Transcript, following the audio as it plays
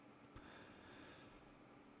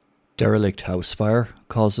Derelict house fire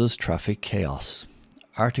causes traffic chaos.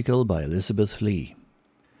 Article by Elizabeth Lee.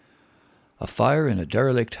 A fire in a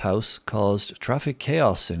derelict house caused traffic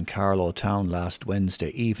chaos in Carlow Town last Wednesday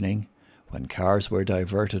evening when cars were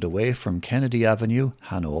diverted away from Kennedy Avenue,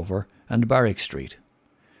 Hanover and Barrack Street.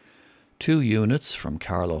 2 units from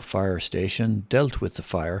Carlow Fire Station dealt with the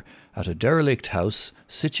fire at a derelict house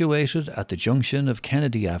situated at the junction of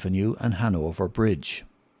Kennedy Avenue and Hanover Bridge.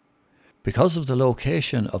 Because of the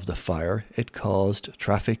location of the fire, it caused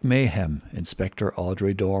traffic mayhem, Inspector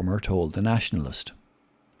Audrey Dormer told The Nationalist.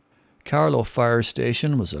 Carlow Fire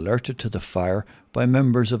Station was alerted to the fire by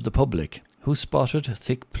members of the public who spotted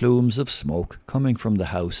thick plumes of smoke coming from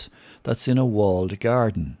the house that's in a walled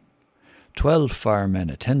garden. 12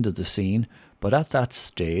 firemen attended the scene, but at that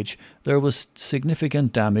stage there was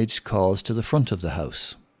significant damage caused to the front of the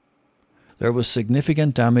house. There was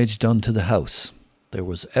significant damage done to the house. There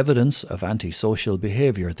was evidence of antisocial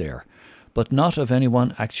behaviour there, but not of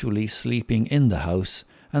anyone actually sleeping in the house,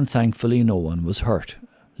 and thankfully no one was hurt,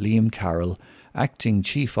 Liam Carroll, acting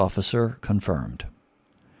chief officer, confirmed.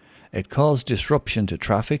 It caused disruption to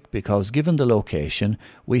traffic because given the location,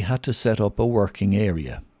 we had to set up a working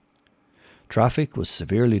area. Traffic was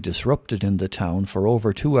severely disrupted in the town for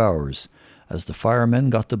over 2 hours as the firemen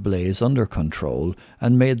got the blaze under control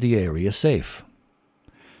and made the area safe.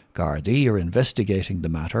 Gardaí are investigating the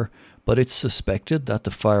matter, but it's suspected that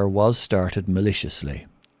the fire was started maliciously.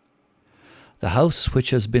 The house, which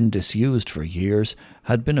has been disused for years,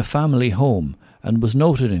 had been a family home and was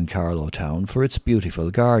noted in Carlow Town for its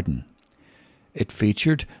beautiful garden. It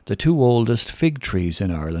featured the 2 oldest fig trees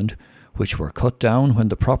in Ireland, which were cut down when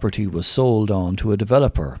the property was sold on to a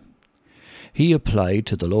developer. He applied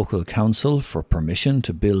to the local council for permission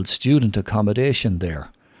to build student accommodation there,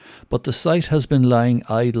 but the site has been lying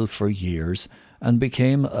idle for years and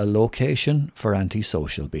became a location for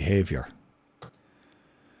antisocial behaviour.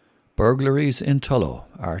 Burglaries in Tullow,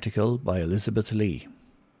 article by Elizabeth Lee.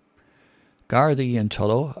 Gardaí in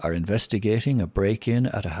Tullow are investigating a break-in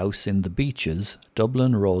at a house in the Beeches,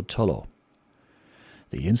 Dublin Road, Tullow.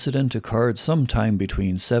 The incident occurred sometime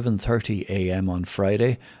between 7:30 a.m. on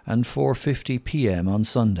Friday and 4:50 p.m. on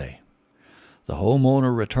Sunday. The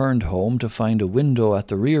homeowner returned home to find a window at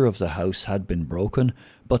the rear of the house had been broken,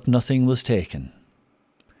 but nothing was taken.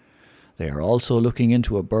 They are also looking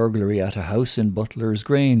into a burglary at a house in Butler's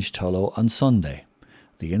Grange, Tullow, on Sunday.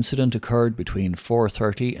 The incident occurred between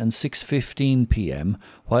 4:30 and 6:15 p.m.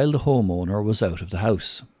 while the homeowner was out of the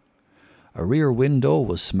house. A rear window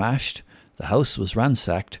was smashed, the house was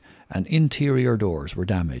ransacked, and interior doors were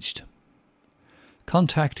damaged.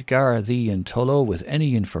 Contact Gardaí in Tullow with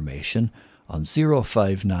any information on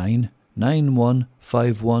 059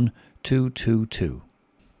 9151 222.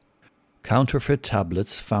 Counterfeit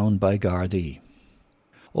tablets found by Gardaí.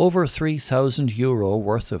 Over €3,000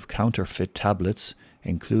 worth of counterfeit tablets,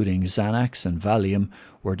 including Xanax and Valium,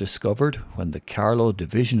 were discovered when the Carlow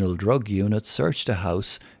Divisional Drug Unit searched a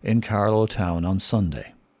house in Carlow Town on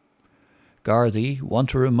Sunday. Gardaí want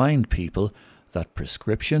to remind people that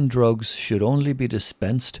prescription drugs should only be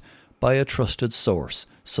dispensed by a trusted source,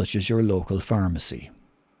 such as your local pharmacy.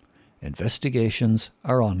 Investigations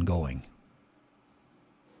are ongoing.